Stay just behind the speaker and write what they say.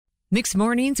Mixed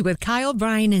Mornings with Kyle,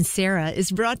 Brian, and Sarah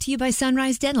is brought to you by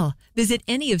Sunrise Dental. Visit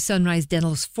any of Sunrise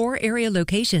Dental's 4 area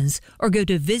locations or go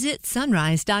to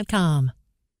visitsunrise.com.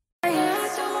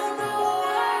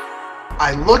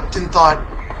 I looked and thought,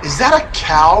 is that a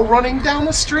cow running down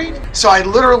the street? So I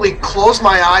literally closed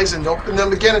my eyes and opened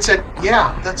them again and said,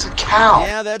 yeah, that's a cow.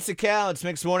 Yeah, that's a cow. It's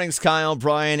Mixed Mornings. Kyle,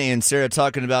 Brian, and Sarah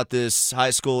talking about this high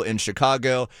school in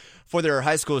Chicago. For their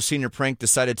high school senior prank,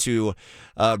 decided to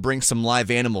bring some live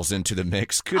animals into the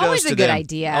mix. Kudos Always to a good them.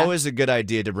 idea. Always a good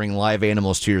idea to bring live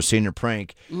animals to your senior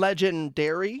prank.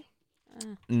 Legendary?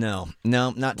 No,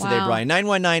 not today, Wow. Brian.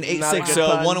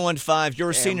 919-860-1015,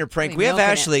 your senior prank. We have milking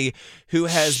it. Ashley, who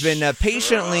has been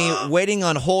patiently waiting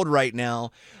on hold right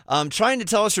now, trying to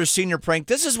tell us her senior prank.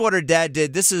 This is what her dad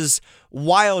did. This is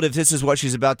wild if this is what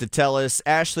she's about to tell us.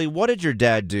 Ashley, what did your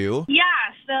dad do? Yeah,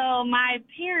 so my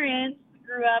parents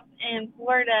grew up in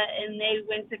Florida, and they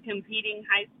went to competing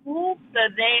high schools, so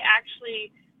they actually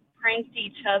pranked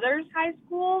each other's high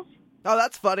schools. Oh,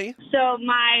 that's funny. So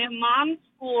my mom's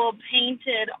school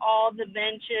painted all the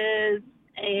benches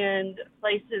and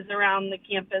places around the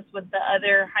campus with the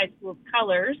other high school's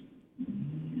colors.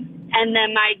 And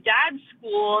then my dad's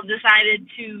school decided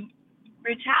to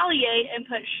retaliate and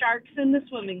put sharks in the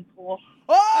swimming pool.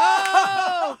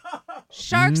 Oh!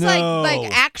 Sharks, No.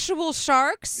 like actual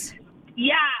sharks?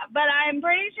 Yeah, but I'm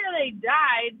pretty sure they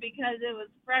died because it was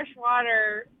fresh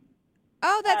water.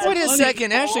 Oh, that's Wait a swimming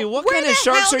second, pool. Ashley, what Where kind of the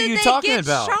sharks hell are did you they talking get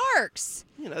about? The Sharks.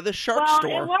 shark Well,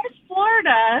 store. it was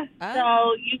Florida, Oh.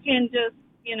 so you can just,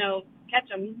 catch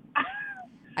them.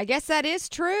 I guess that is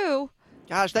true.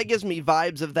 Gosh, that gives me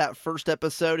vibes of that first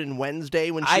episode in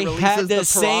Wednesday when she I releases had the the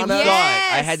same piranha. thought.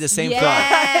 I had the same thought.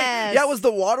 Yes. Yeah, was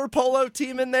the water polo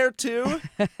team in there too?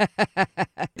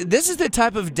 This is the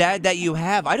type of dad that you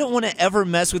have. I don't want to ever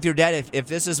mess with your dad if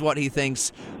this is what he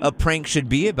thinks a prank should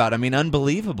be about. I mean,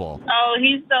 unbelievable. Oh,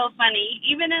 he's so funny.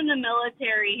 Even in the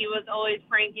military, he was always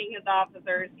pranking his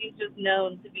officers. He's just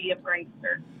known to be a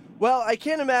prankster. Well, I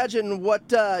can't imagine what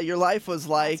your life was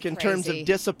like That's in terms crazy. of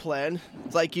discipline.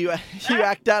 It's like you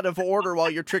act out of order while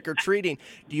you're trick-or-treating.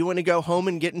 Do you want to go home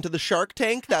and get into the shark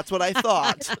tank? That's what I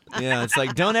thought. Yeah, it's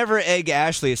like, don't ever egg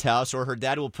Ashley's house or her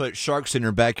dad will put sharks in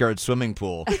her backyard swimming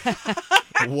pool.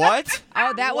 What?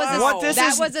 Oh, that was What? This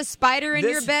is- was a spider in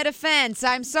this- your bed offense.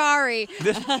 I'm sorry.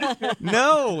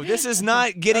 No, this is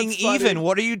not getting That's funny. even.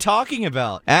 What are you talking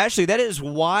about? Ashley, that is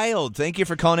wild. Thank you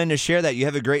for calling in to share that. You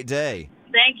have a great day.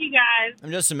 Thank you, guys. I'm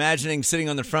just imagining sitting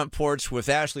on the front porch with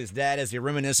Ashley's dad as he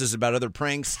reminisces about other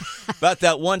pranks. About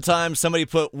that one time somebody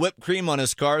put whipped cream on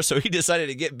his car, so he decided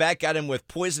to get back at him with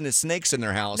poisonous snakes in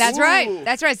their house. That's Ooh. right.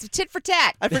 That's right. It's tit for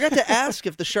tat. I forgot to ask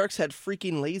if the sharks had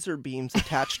freaking laser beams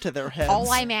attached to their heads. All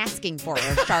I'm asking for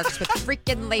are sharks with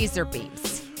freaking laser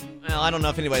beams. Well, I don't know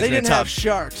if anybody's They going to didn't have top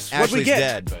sharks. What'd Ashley's we get?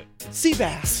 dad, but... Sea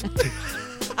bass.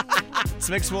 It's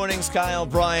Mixed Mornings, Kyle,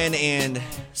 Brian, and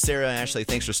Sarah. Ashley,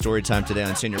 thanks for story time today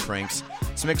on Senior Pranks.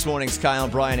 It's Mixed Mornings, Kyle,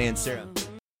 Brian, and Sarah.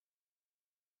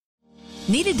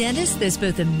 Need a dentist that's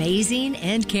both amazing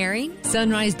and caring?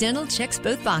 Sunrise Dental checks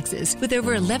both boxes with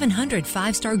over 1,100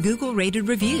 5-star Google-rated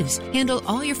reviews. Handle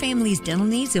all your family's dental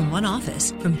needs in one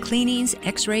office, from cleanings,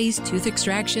 x-rays, tooth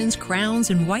extractions, crowns,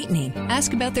 and whitening.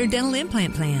 Ask about their dental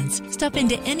implant plans. Stop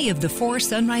into any of the 4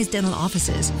 Sunrise Dental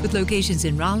offices with locations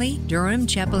in Raleigh, Durham,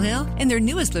 Chapel Hill, and their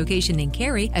newest location in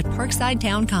Cary at Parkside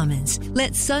Town Commons.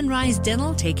 Let Sunrise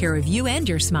Dental take care of you and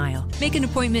your smile. Make an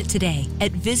appointment today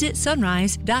at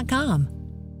visitsunrise.com.